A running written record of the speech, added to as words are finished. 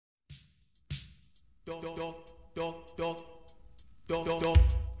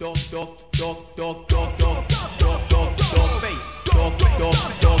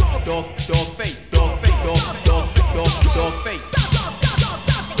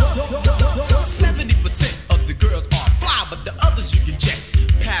of the girls are fly, but the others you can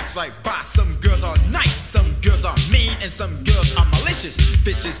just pass right by. Some girls are nice, some girls are mean, and some girls are malicious,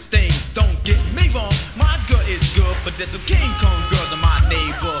 vicious things. Don't get me wrong, my girl is good, but there's some King Kong girls in my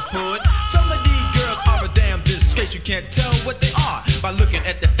neighborhood. Some of these girls are a damn disgrace. You can't tell what they are by looking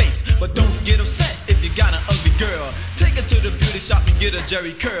at their face. But don't get upset if you got an ugly girl. Take her to the beauty shop and get her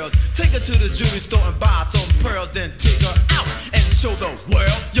Jerry curls. Take her to the jewelry store and buy some pearls. Then take her out and show the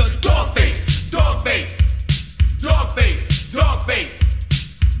world your dog face. Dog face, dog face, dog face,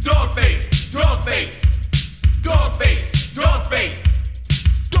 dog face, dog face, dog face, dog face.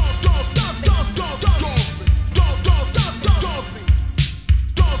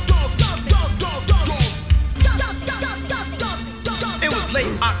 It was late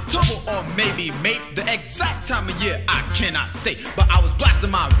October or maybe May, the exact time of year I cannot say, but I was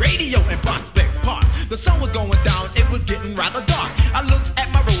blasting my radio in Prospect Park. The sun was going down, it was getting rather dark. I looked at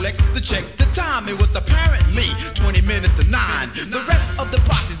my Rolex to check the time. It was apparently 20 minutes to 9. The rest of the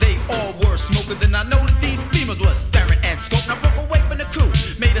posse, they all were smoking. Then I noticed these females were staring and scoping. I broke away from the crew,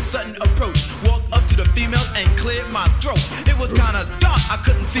 made a sudden approach, walked up to the females and cleared my throat. It was kinda dark, I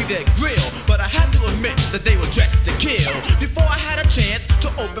couldn't see their grill, but I had to admit that they were dressed to kill. Before I had a chance to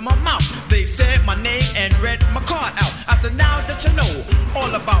open my mouth, they said my name and read my card out. I said, now that you know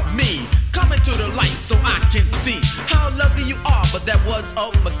all about me, come into the light so I can see how lovely you are. But that was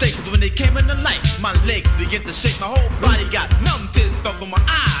a mistake, cause when they came in the light, my legs began to shake, my whole body got numb, tears fell from my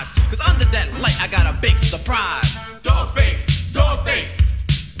eyes, cause under that light I got a big surprise. Dog face, dog face,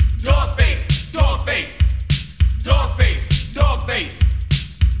 dog face, dog face, dog face, dog face,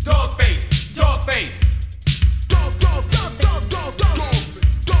 dog face, dog face.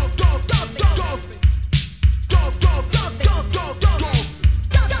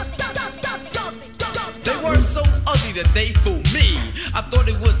 They were so ugly that they fooled me. I thought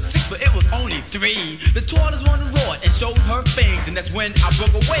it was 6, but it was only 3. The tallest one roared and showed her fangs, and that's when I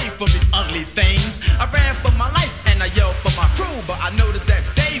broke away from these ugly things. I ran for my life and I yelled for my crew, but I noticed that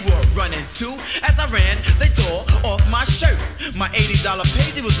they were running too. As I ran, they tore off my shirt. My $80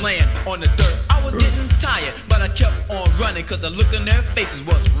 paisley was laying on the dirt. I was getting tired, but I kept on running, cause the look in their faces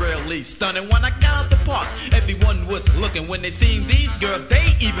was really stunning. When I got out the park, everyone was looking. When they seen these girls, they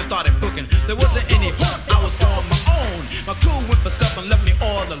even started booking. There wasn't any hope, I was on my own. My crew went for self and left me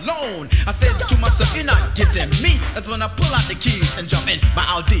all alone. I said to myself, you're not getting me. That's when I pull out the keys and jump in my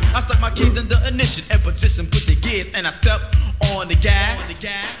Audi. I stuck my keys in the ignition and position, put the gears, and I stepped on the gas.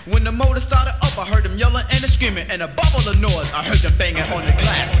 When the motor started up, I heard them yelling and screaming, and above all the noise, I heard them banging on the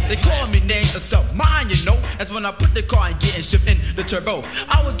glass. They called me names and stuff, mine, you know. That's when I put the car and getting shipped in the turbo.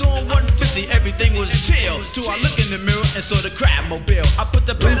 I was doing 150, everything was chill, till I looked in the mirror and saw the crab mobile. I put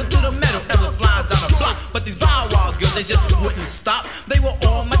the pedal to the metal and was flying down the block, but these Bow Wow girls, they just wouldn't stop. They were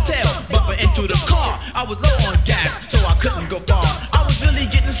on my tail, bumping into the car. I was low on gas, so I couldn't go far. I was really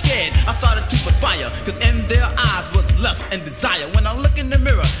getting scared, I started to perspire, cause in their eyes was lust and desire. When I look in the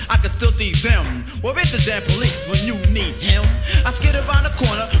mirror, I can still see them. Where is the damn police when you need him? I skidded around the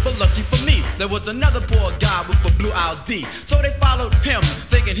corner, but lucky for me, there was another poor guy with a blue Audi. So they followed him,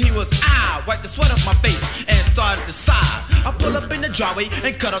 thinking he was I. Wiped the sweat off my face and started to sigh. I pull up in the driveway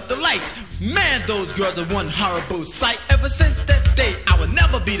and cut off the lights. Man, those girls are one horrible sight. Ever since that day, I would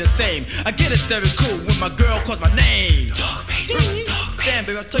never be the same. I get it very cool when my girl calls my name. Damn,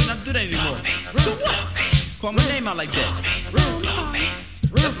 baby, I told you not to do that anymore. So what? Call my name out like that.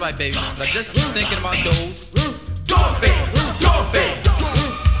 That's right, baby. I just keep thinking about those. Dog face, dog face,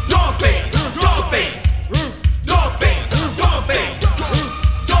 dog face, dog face, dog face, dog face,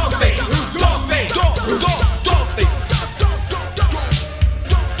 dog face, dog face, dog face.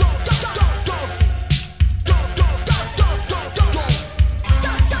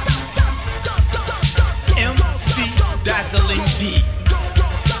 MC Dazzling D.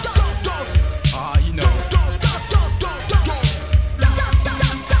 You know.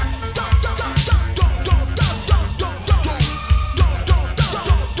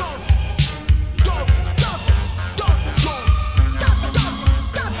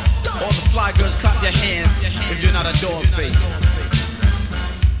 All the fly girls, clap your hands if you're not a dog face.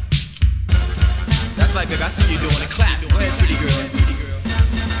 That's right, baby, I see you doing it. Clap. Go ahead, pretty girl.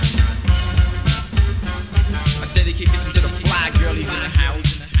 I dedicate this one to the fly girlies in the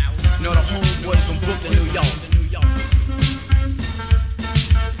house. You know, the homeboys from Brooklyn, New York.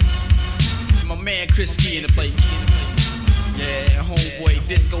 My man Chris Key in the place. Yeah, homeboy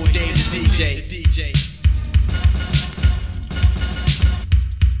Disco old Dave the DJ.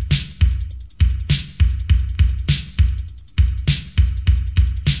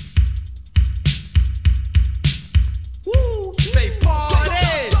 Woo! Say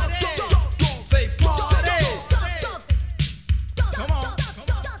party! Say party! Come on!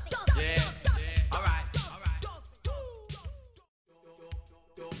 Yeah, all right.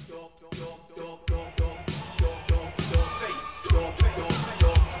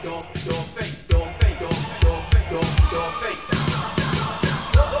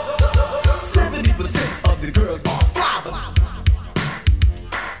 Of the girls are fly.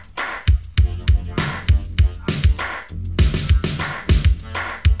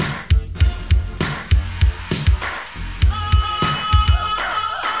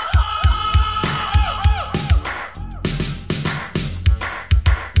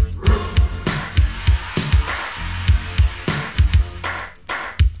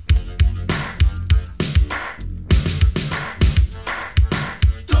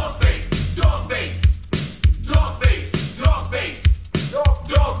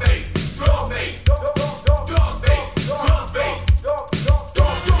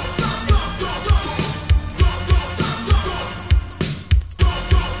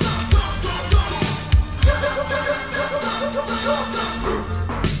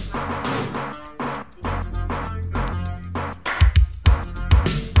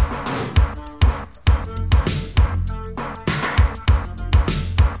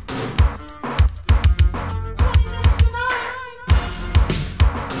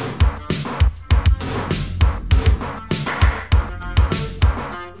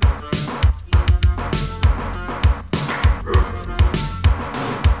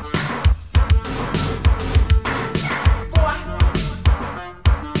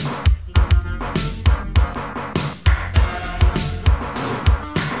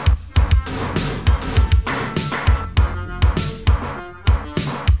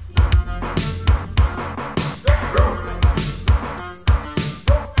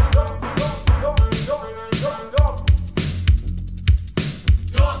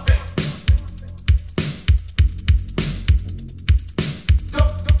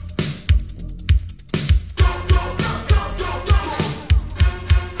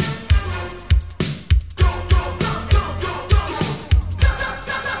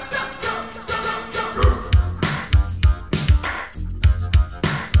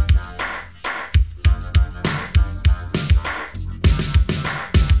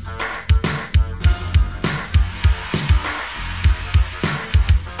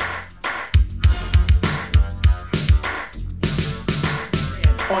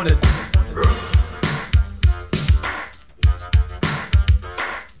 On the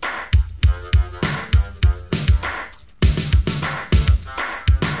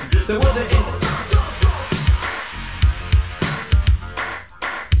there was an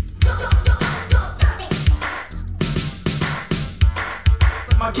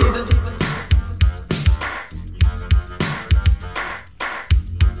my kids and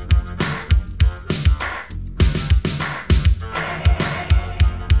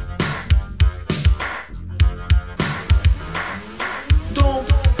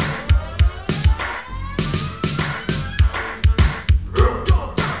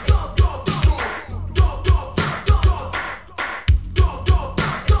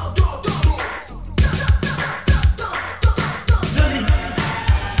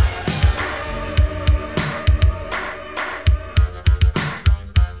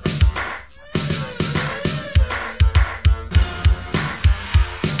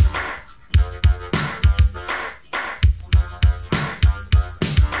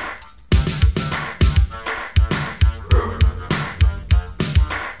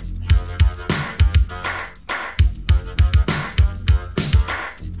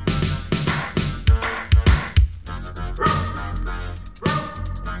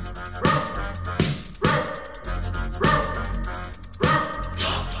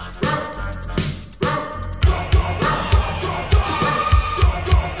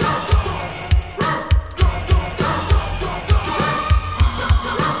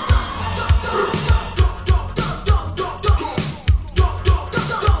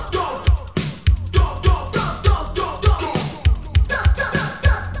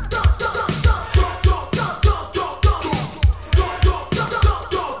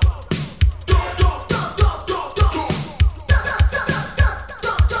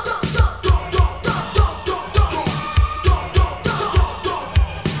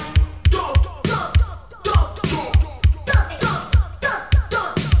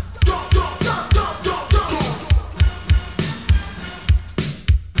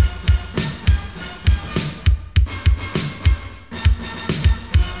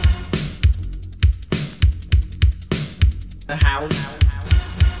the house.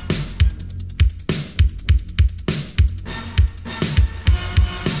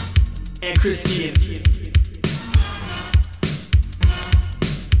 And Christian.